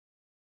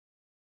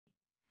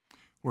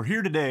We're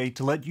here today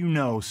to let you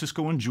know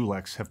Cisco and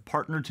JouleX have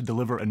partnered to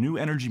deliver a new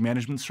energy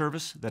management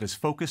service that is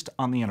focused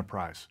on the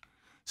enterprise.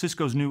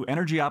 Cisco's new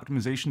energy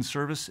optimization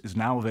service is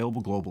now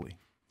available globally.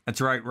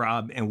 That's right,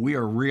 Rob, and we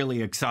are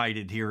really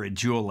excited here at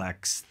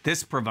JouleX.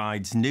 This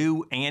provides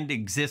new and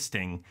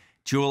existing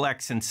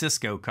JouleX and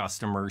Cisco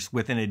customers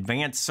with an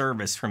advanced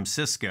service from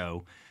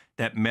Cisco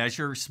that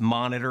measures,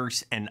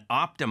 monitors, and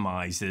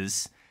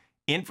optimizes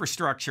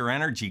infrastructure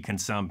energy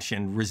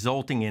consumption,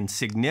 resulting in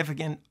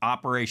significant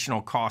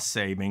operational cost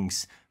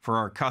savings for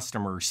our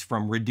customers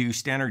from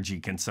reduced energy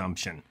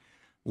consumption.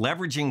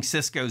 Leveraging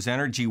Cisco's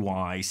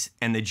EnergyWise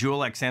and the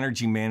JouleX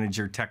Energy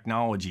Manager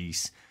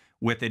technologies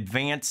with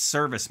advanced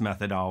service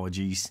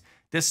methodologies,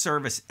 this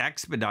service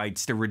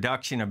expedites the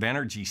reduction of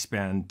energy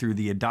spend through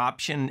the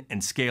adoption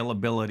and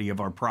scalability of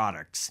our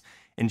products,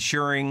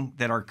 ensuring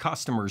that our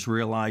customers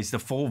realize the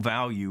full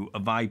value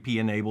of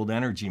IP-enabled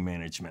energy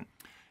management.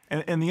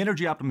 And the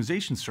energy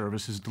optimization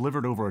service is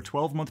delivered over a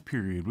 12-month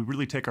period. We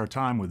really take our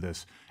time with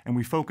this, and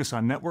we focus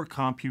on network,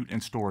 compute,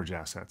 and storage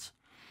assets.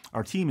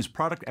 Our team is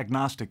product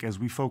agnostic as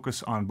we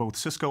focus on both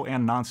Cisco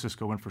and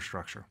non-Cisco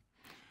infrastructure.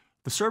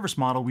 The service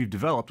model we've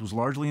developed was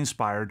largely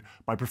inspired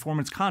by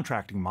performance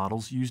contracting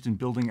models used in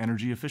building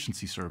energy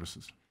efficiency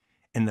services.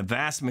 And the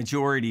vast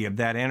majority of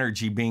that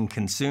energy being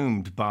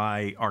consumed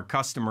by our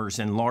customers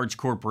and large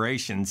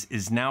corporations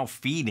is now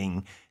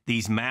feeding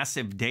these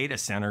massive data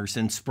centers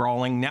and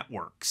sprawling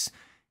networks.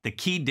 The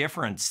key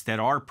difference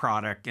that our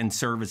product and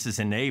services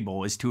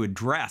enable is to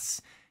address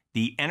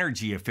the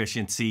energy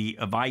efficiency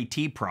of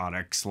IT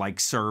products like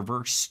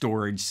server,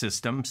 storage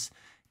systems,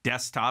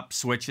 desktop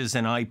switches,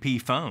 and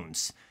IP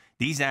phones.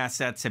 These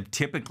assets have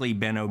typically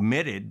been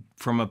omitted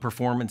from a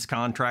performance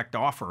contract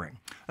offering.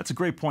 That's a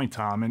great point,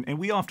 Tom, and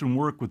we often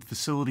work with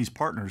facilities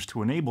partners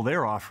to enable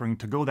their offering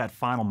to go that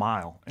final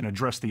mile and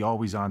address the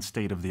always-on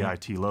state of the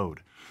IT load.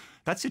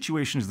 That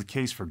situation is the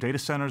case for data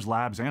centers,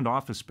 labs, and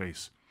office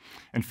space.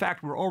 In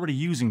fact, we're already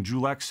using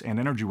JouleX and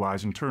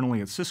EnergyWise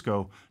internally at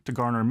Cisco to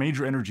garner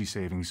major energy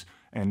savings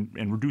and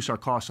reduce our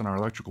costs on our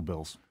electrical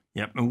bills.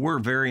 Yep, and we're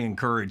very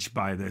encouraged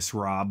by this,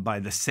 Rob, by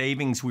the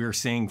savings we are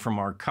seeing from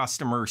our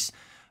customers.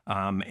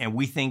 And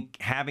we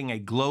think having a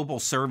global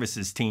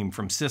services team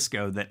from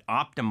Cisco that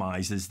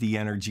optimizes the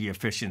energy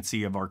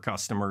efficiency of our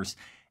customers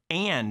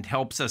and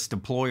helps us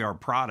deploy our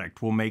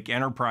product will make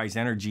enterprise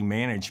energy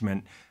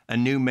management a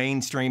new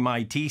mainstream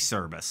IT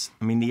service.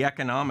 I mean, the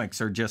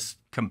economics are just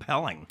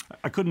compelling.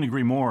 I couldn't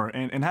agree more.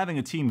 And having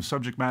a team of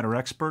subject matter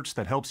experts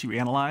that helps you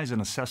analyze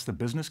and assess the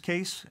business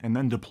case and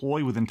then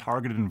deploy within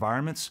targeted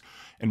environments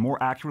and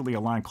more accurately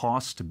align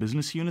costs to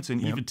business units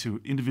and even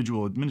to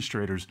individual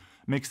administrators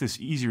makes this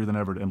easier than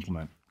ever to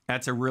implement.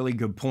 That's a really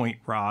good point,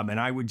 Rob. And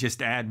I would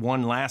just add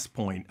one last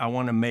point I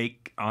want to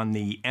make on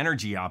the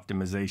energy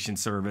optimization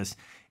service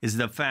is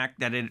the fact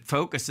that it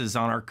focuses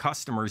on our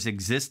customers'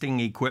 existing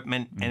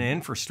equipment and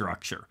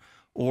infrastructure.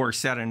 Or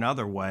said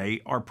another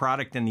way, our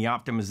product in the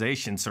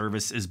optimization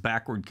service is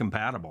backward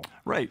compatible.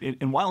 Right,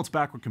 and while it's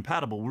backward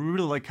compatible, we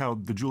really like how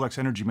the JouleX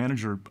Energy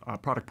Manager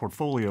product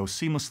portfolio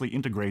seamlessly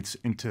integrates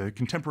into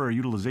contemporary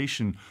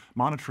utilization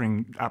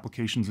monitoring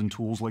applications and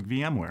tools like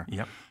VMware.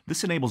 Yep.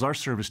 This enables our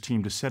service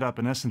team to set up,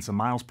 in essence, a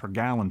miles per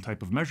gallon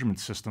type of measurement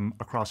system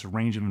across a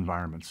range of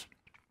environments.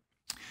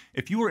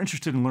 If you are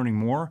interested in learning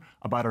more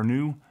about our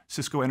new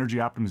Cisco Energy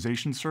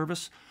Optimization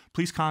service,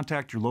 please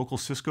contact your local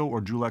Cisco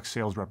or JouleX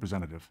sales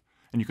representative.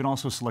 And you can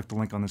also select the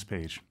link on this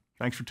page.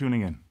 Thanks for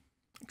tuning in.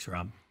 Thanks,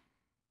 Rob.